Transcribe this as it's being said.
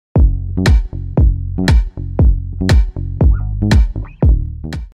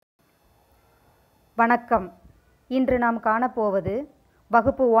வணக்கம். இன்று நாம் காணப்போவது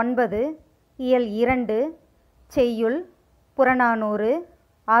வகுப்பு 9 இயல் 2 செய்யுள் புறநானூறு.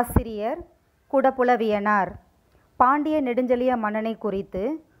 ஆசிரியர் குடபுலவியனார். பாண்டிய நெடுஞ்செழிய மன்னனை குறித்து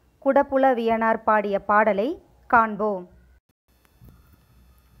குடபுலவியனார் பாடிய பாடலை காண்போம்.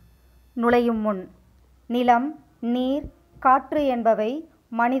 நுழையும் முன். நிலம், நீர், காற்று என்பவை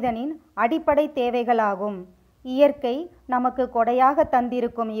மனிதனின் அடிப்படை தேவைகளாகும். இயற்கை நமக்கு கொடையாக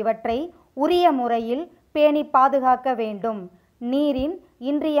தந்திருக்கும் இவற்றை உரிய முறையில் பேணி பாதுகாக்க வேண்டும். நீரின்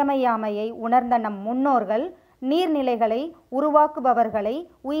இன்றியமையாமையை உணர்ந்த நம் முன்னோர்கள் நீர்நிலைகளை உருவாக்குபவர்களை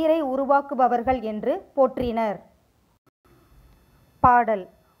உயிரை உருவாக்குபவர்கள் என்று போற்றினர். பாடல்.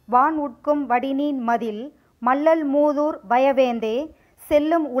 வான் உட்கும் வடிநீன் மதில் மல்லல் மூதூர் வயவேந்தே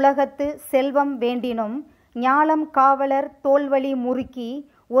செல்லும் உலகத்து செல்வம் வேண்டினும் ஞாலம் காவலர் தோள்வழி முறுக்கி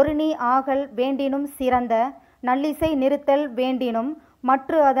ஒருநீ ஆகல் வேண்டினும் சிறந்த நல்லிசை நிறுத்தல் வேண்டினும்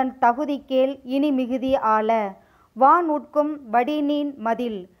மற்று அதன் தகுதி கேள் இனி மிகுதி ஆள. வான் உட்கும் வடிநீன்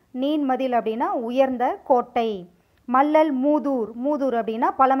மதில். நீன் மதில் அப்படின்னா உயர்ந்த கோட்டை. மல்லல் மூதூர். மூதூர் அப்படின்னா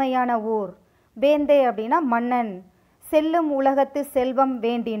பழமையான ஊர். வேந்தே அப்படின்னா மன்னன். செல்லும் உலகத்து செல்வம்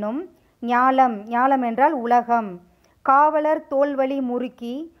வேண்டினும் ஞாலம். ஞாலம் என்றால் உலகம். காவலர் தோள்வழி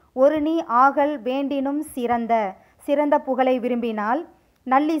முறுக்கி ஒருநீ ஆகல் வேண்டினும் சிறந்த. சிறந்த புகழை விரும்பினால்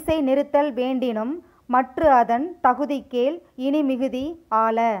நல்லிசை நிறுத்தல் வேண்டினும் மற்று அதன் தகுதி கேள் இனி மிகுதி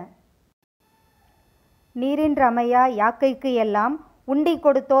ஆள. நீரின்றமையா யாக்கைக்கு எல்லாம் உண்டி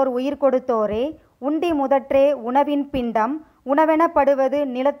கொடுத்தோர் உயிர் கொடுத்தோரே உண்டி முதற்றே உணவின் பிண்டம் உணவெனப்படுவது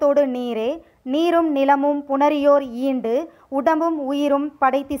நிலத்தோடு நீரே நீரும் நிலமும் புணரியோர் ஈண்டு உடம்பும் உயிரும்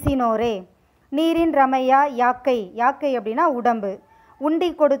படைத்திசினோரே. நீரின்றமையா யாக்கை. யாக்கை அப்படின்னா உடம்பு. உண்டி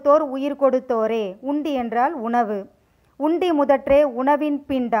கொடுத்தோர் உயிர் கொடுத்தோரே. உண்டி என்றால் உணவு. உண்டி முதற்றே உணவின்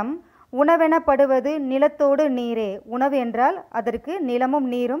பிண்டம் உணவெனப்படுவது நிலத்தோடு நீரே. உணவு என்றால் அதற்கு நிலமும்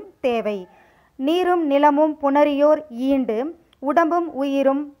நீரும் தேவை. நீரும் நிலமும் புணரியோர் ஈண்டு உடம்பும்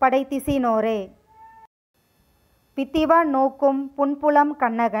உயிரும் படைத்திசினோரே. வித்திவான் நோக்கும் புன்புலம்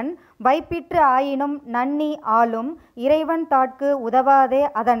கண்ணகன் வைப்பிற்று ஆயினும் நன்னி ஆளும் இறைவன் தாட்கு உதவாதே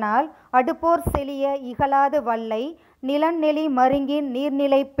அதனால் அடுப்போர் செழிய இகழாது வல்லை நிலநெளி மருங்கின்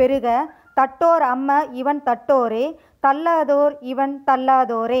நீர்நிலை பெருக தட்டோர் அம்ம இவன் தட்டோரே தள்ளாதோர் இவன்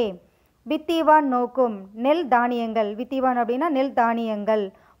தள்ளாதோரே. வித்திவான் நோக்கும் நெல் தானியங்கள். வித்திவான் அப்படின்னா நெல் தானியங்கள்.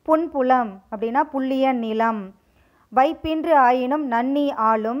 புன்புலம் அப்படின்னா புல்லிய நிலம். வைப்பின்று ஆயினும் நன்னி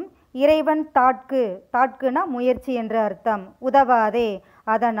ஆளும் இறைவன் தாட்கு. தாட்குனா முயற்சி என்று அர்த்தம். உதவாதே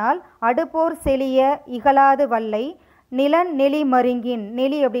அதனால் அடுப்போர் செழிய இகழாது வல்லை நிலன் நெளி மருங்கின்.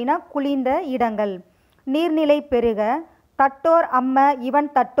 நெளி அப்படின்னா குளிர்ந்த இடங்கள். நீர்நிலை பெருக தட்டோர் அம்ம இவன்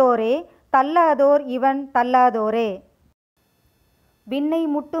தட்டோரே தள்ளாதோர் இவன் தள்ளாதோரே. விண்ணை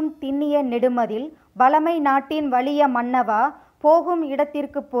முட்டும் திண்ணிய நெடுமதில் வளமை நாட்டின் வலிய மன்னவா போகும்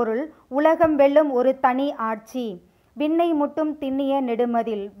இடத்திற்கு பொருள் உலகம் வெல்லும் ஒரு தனி ஆட்சி. விண்ணை முட்டும் திண்ணிய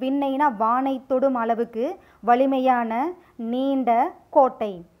நெடுமதில். விண்ணைனா வானை தொடும் அளவுக்கு வலிமையான நீண்ட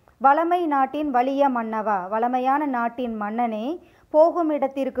கோட்டை. வளமை நாட்டின் வலிய மன்னவா. வளமையான நாட்டின் மன்னனே போகும்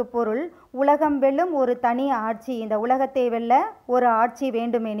இடத்திற்கு பொருள் உலகம் வெல்லும் ஒரு தனி ஆட்சி. இந்த உலகத்தை வெல்ல ஒரு ஆட்சி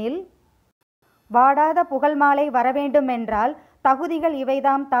வேண்டுமெனில் வாடாத புகழ் மாலை வரவேண்டுமென்றால் தகுதிகள்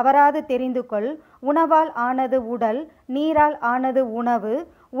இவைதாம் தவறாது தெரிந்து கொள். உணவால் ஆனது உடல் நீரால் ஆனது உணவு.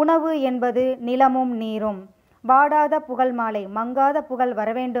 உணவு என்பது நிலமும் நீரும். வாடாத புகழ் மாலை மங்காத புகழ்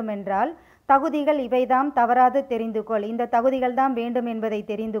வரவேண்டுமென்றால் தகுதிகள் இவைதாம் தவறாது தெரிந்து கொள். இந்த தகுதிகள் தான் வேண்டும் என்பதை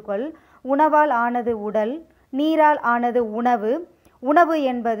தெரிந்து கொள். உணவால் ஆனது உடல் நீரால் ஆனது உணவு. உணவு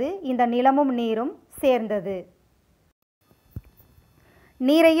என்பது இந்த நிலமும் நீரும் சேர்ந்தது.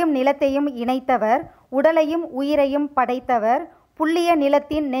 நீரையும் நிலத்தையும் இணைத்தவர் உடலையும் உயிரையும் படைத்தவர் புல்லிய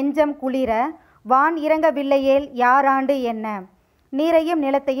நிலத்தின் நெஞ்சம் குளிர வான் இறங்கவில்லையேல் யாராண்டு என்ன. நீரையும்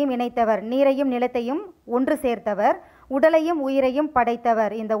நிலத்தையும் இணைத்தவர். நீரையும் நிலத்தையும் ஒன்று சேர்த்தவர். உடலையும் உயிரையும்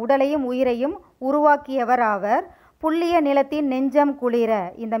படைத்தவர். இந்த உடலையும் உயிரையும் உருவாக்கியவர் ஆவர். புல்லிய நிலத்தின் நெஞ்சம் குளிர.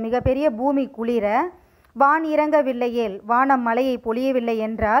 இந்த மிகப்பெரிய பூமி குளிர வான் இறங்கவில்லையேல் வானம் மழையை பொழியவில்லை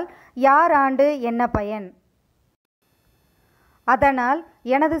என்றால் யார் ஆண்டு என்ன பயன். அதனால்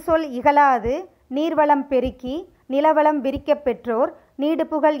எனது சொல் இகழாது நீர்வளம் பெருக்கி நிலவளம் விரிக்க பெற்றோர்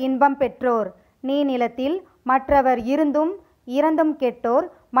நீடுபுகழ் இன்பம் பெற்றோர். நீ நிலத்தில் மற்றவர் இருந்தும் இறந்தும் கெட்டோர்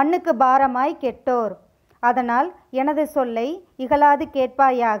மண்ணுக்கு பாரமாய் கெட்டோர். அதனால் எனது சொல்லை இகழாது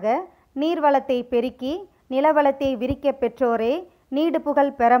கேட்பாயாக. நீர்வளத்தை பெருக்கி நிலவளத்தை விரிக்க பெற்றோரே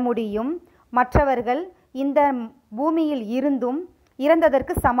நீடுபுகழ் பெற முடியும். மற்றவர்கள் இந்த பூமியில் இருந்தும்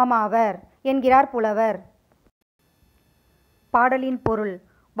இறந்ததற்கு சமமாவர் என்கிறார் புலவர். பாடலின் பொருள்.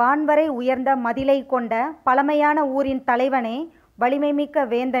 வான்வரை உயர்ந்த மதிலை கொண்ட பழமையான ஊரின் தலைவனே வலிமைமிக்க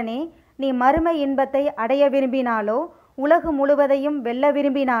வேந்தனே நீ மறுமை இன்பத்தை அடைய விரும்பினாலோ உலகு முழுவதையும் வெல்ல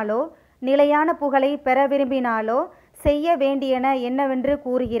விரும்பினாலோ நிலையான புகழை பெற விரும்பினாலோ செய்ய வேண்டியன என்னவென்று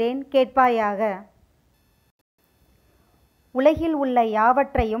கூறுகிறேன் கேட்பாயாக. உலகில் உள்ள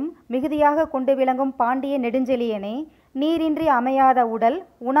யாவற்றையும் மிகுதியாக கொண்டு விளங்கும் பாண்டிய நெடுஞ்செழியனே, நீரின்றி அமையாத உடல்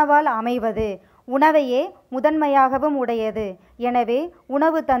உணவால் அமைவது, உணவையே முதன்மையாகவும் உடையது. எனவே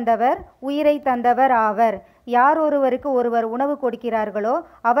உணவு தந்தவர் உயிரை தந்தவர் ஆவர். யார் ஒருவருக்கு ஒருவர் உணவு கொடுக்கிறார்களோ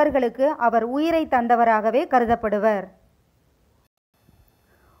அவர்களுக்கு அவர் உயிரை தந்தவராகவே கருதப்படுவர்.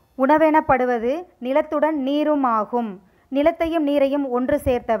 உணவெனப்படுவது நிலத்துடன் நீரும் ஆகும். நிலத்தையும் நீரையும் ஒன்று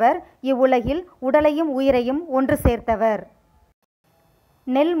சேர்த்தவர் இவ்வுலகில் உடலையும் உயிரையும் ஒன்று சேர்த்தவர்.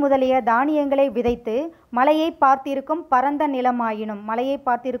 நெல் முதலிய தானியங்களை விதைத்து மலையை பார்த்திருக்கும் பரந்த நிலமாயினும், மலையை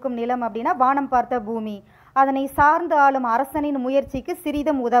பார்த்திருக்கும் நிலம் அப்படின்னா வானம் பார்த்த பூமி, அதனை சார்ந்து ஆளும் அரசனின் முயற்சிக்கு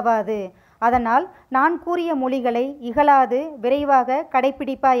சிறிதும் உதவாது. அதனால் நான் கூறிய மொழிகளை இகழாது விரைவாக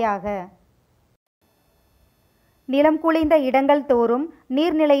கடைப்பிடிப்பாயாக. நிலம் குளிந்த இடங்கள் தோறும்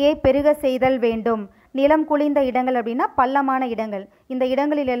நீர்நிலையை பெருக செய்தல் வேண்டும். நிலம் குளிந்த இடங்கள் அப்படின்னா பள்ளமான இடங்கள், இந்த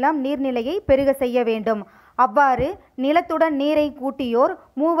இடங்களிலெல்லாம் நீர்நிலையை பெருக செய்ய வேண்டும். அவ்வாறு நிலத்துடன் நீரை கூட்டியோர்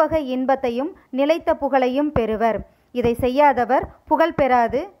மூவகை இன்பத்தையும் நிலைத்த புகழையும் பெறுவர். இதை செய்யாதவர் புகழ்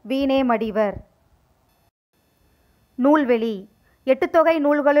பெறாது வீணே மடிவர். நூல்வெளி. எட்டுத்தொகை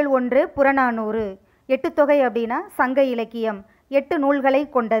நூல்களுள் ஒன்று புறநானூறு. எட்டுத்தொகை அப்படின்னா சங்க இலக்கியம். 8 நூல்களை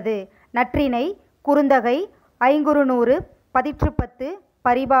கொண்டது. நற்றிணை, குறுந்தகை, ஐங்குறுநூறு, பதிற்றுப்பத்து,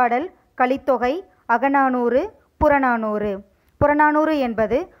 பரிபாடல், கலித்தொகை, அகநானூறு, புறநானூறு. புறநானூறு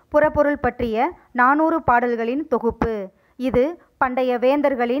என்பது புறப்பொருள் பற்றிய 400 பாடல்களின் தொகுப்பு. இது பண்டைய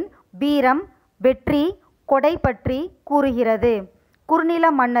வேந்தர்களின் வீரம், வெற்றி, கொடை பற்றி கூறுகிறது. குறுநில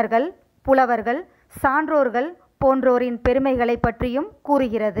மன்னர்கள், புலவர்கள், சான்றோர்கள் போன்றோரின் பெருமைகளை பற்றியும்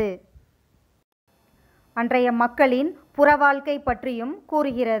கூறுகிறது. அன்றைய மக்களின் புறவாழ்க்கை பற்றியும்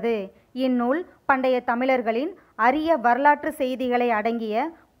கூறுகிறது. இந்நூல் பண்டைய தமிழர்களின் அரிய வரலாற்று செய்திகளை அடங்கிய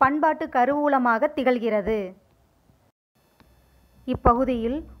பண்பாட்டு கருவூலமாக திகழ்கிறது.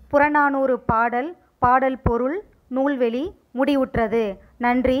 இப்பகுதியில் புறநானூறு பாடல், பாடல் பொருள், நூல்வெளி முடிவுற்றது.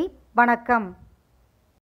 நன்றி, வணக்கம்.